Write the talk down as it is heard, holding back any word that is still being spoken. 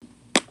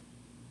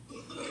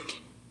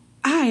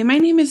Hi, my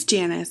name is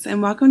Janice,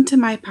 and welcome to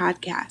my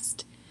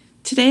podcast.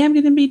 Today I'm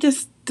going to be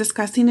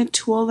discussing a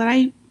tool that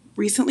I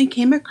recently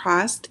came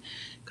across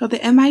called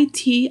the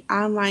MIT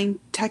Online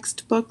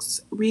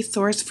Textbooks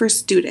Resource for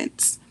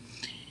Students.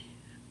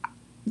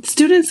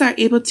 Students are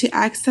able to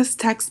access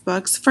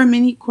textbooks for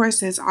many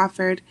courses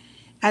offered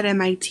at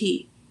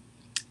MIT.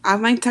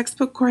 Online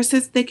textbook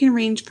courses, they can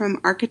range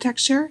from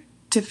architecture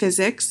to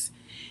physics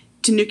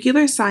to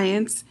nuclear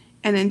science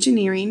and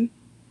engineering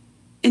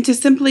and to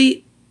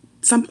simply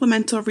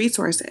supplemental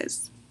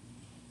resources.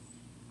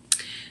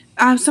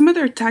 Some of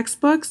their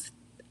textbooks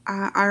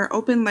are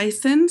open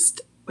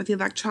licensed with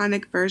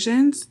electronic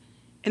versions,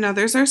 and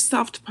others are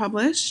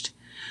self-published,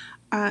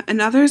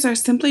 and others are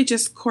simply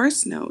just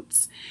course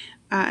notes.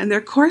 And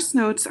their course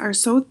notes are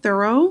so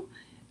thorough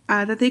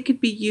that they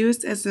could be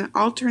used as an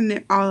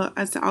alternative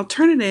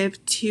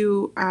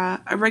to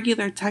a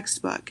regular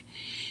textbook.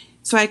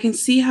 So I can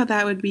see how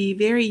that would be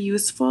very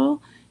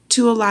useful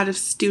to a lot of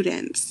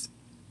students.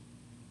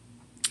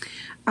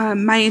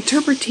 My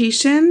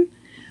interpretation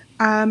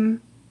is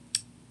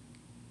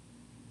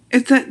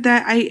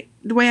the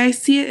way I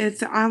see it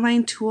is an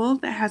online tool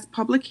that has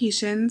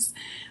publications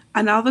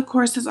on all the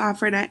courses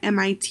offered at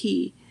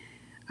MIT.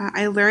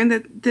 I learned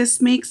that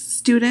this makes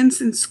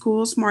students in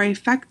schools more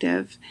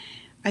effective.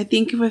 I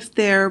think if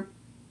their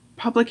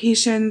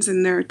publications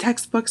and their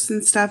textbooks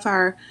and stuff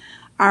are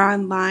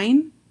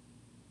online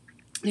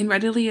and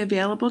readily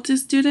available to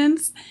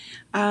students,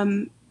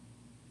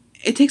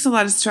 it takes a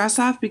lot of stress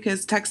off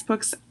because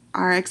textbooks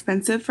are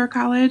expensive for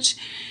college.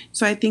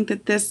 So I think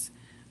that this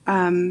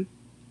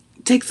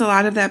takes a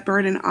lot of that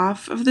burden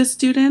off of the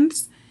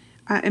students.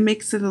 It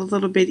makes it a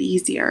little bit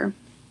easier.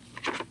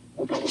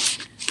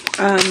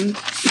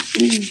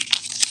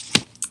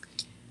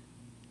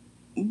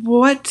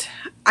 What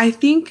I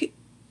think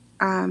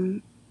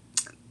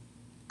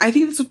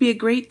this would be a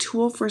great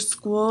tool for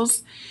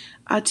schools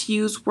to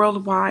use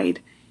worldwide,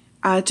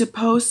 to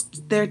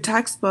post their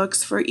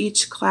textbooks for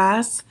each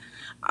class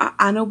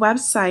on a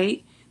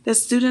website that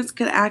students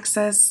could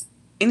access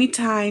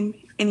anytime,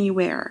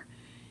 anywhere.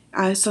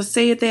 So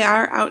say if they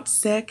are out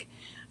sick,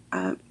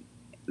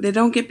 they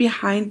don't get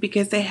behind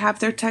because they have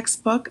their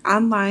textbook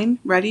online,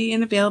 ready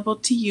and available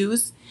to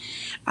use,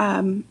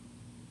 and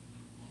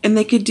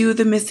they could do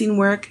the missing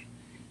work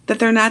that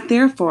they're not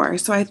there for.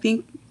 So I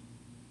think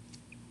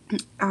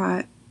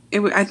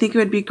it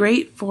would be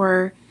great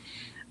for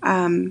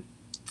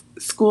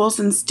schools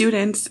and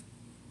students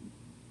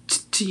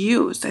to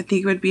use. I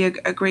think it would be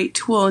a great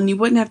tool, and you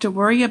wouldn't have to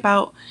worry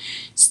about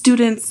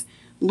students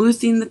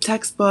losing the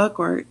textbook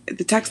or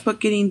the textbook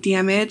getting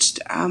damaged.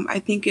 I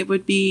think it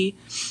would be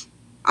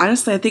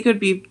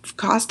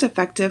cost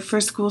effective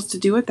for schools to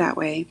do it that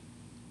way.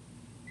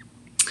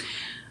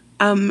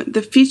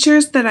 The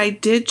features that I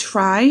did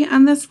try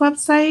on this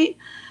website,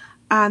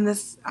 on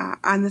this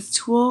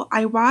tool,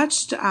 I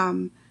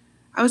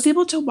was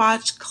able to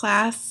watch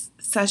class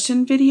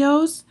session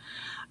videos.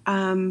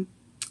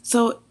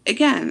 So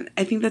again,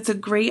 I think that's a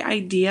great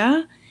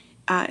idea.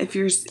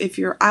 If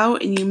you're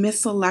out and you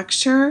miss a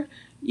lecture,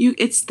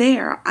 it's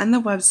there on the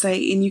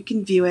website and you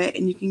can view it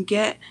and you can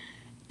get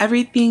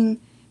everything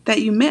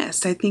that you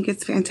missed. I think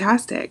it's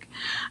fantastic.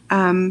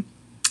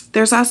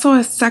 There's also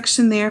a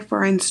section there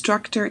for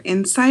instructor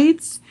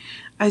insights,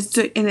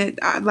 and it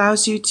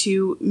allows you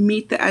to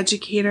meet the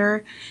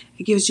educator.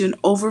 It gives you an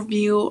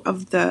overview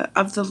of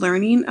the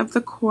learning of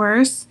the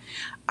course.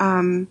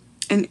 And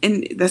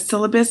the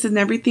syllabus and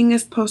everything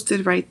is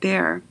posted right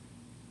there.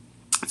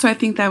 So I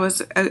think that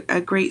was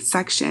a great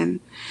section.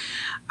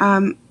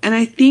 And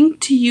I think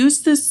to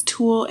use this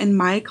tool in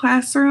my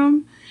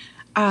classroom,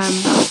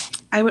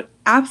 I would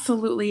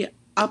absolutely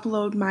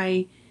upload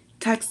my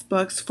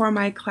textbooks for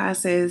my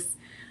classes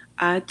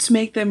to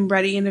make them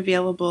ready and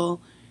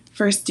available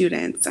for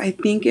students. I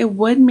think it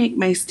would make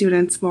my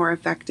students more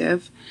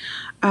effective.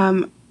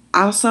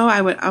 Also,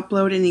 I would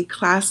upload any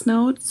class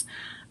notes.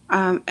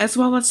 As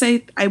well as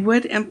I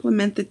would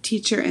implement the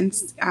teacher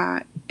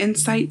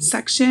insight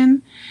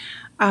section,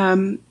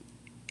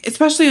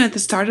 especially at the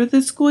start of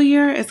the school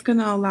year. It's going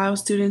to allow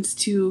students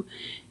to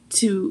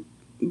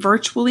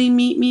virtually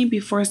meet me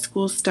before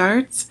school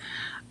starts,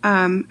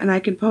 and I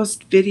can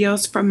post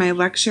videos from my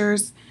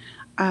lectures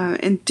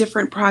and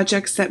different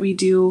projects that we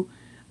do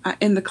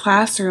in the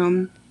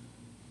classroom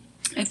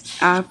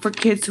for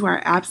kids who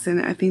are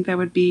absent. I think that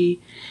would be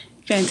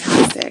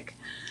fantastic.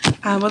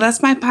 Well,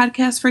 that's my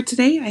podcast for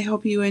today. I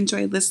hope you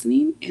enjoyed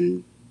listening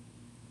and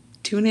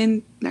tune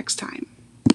in next time.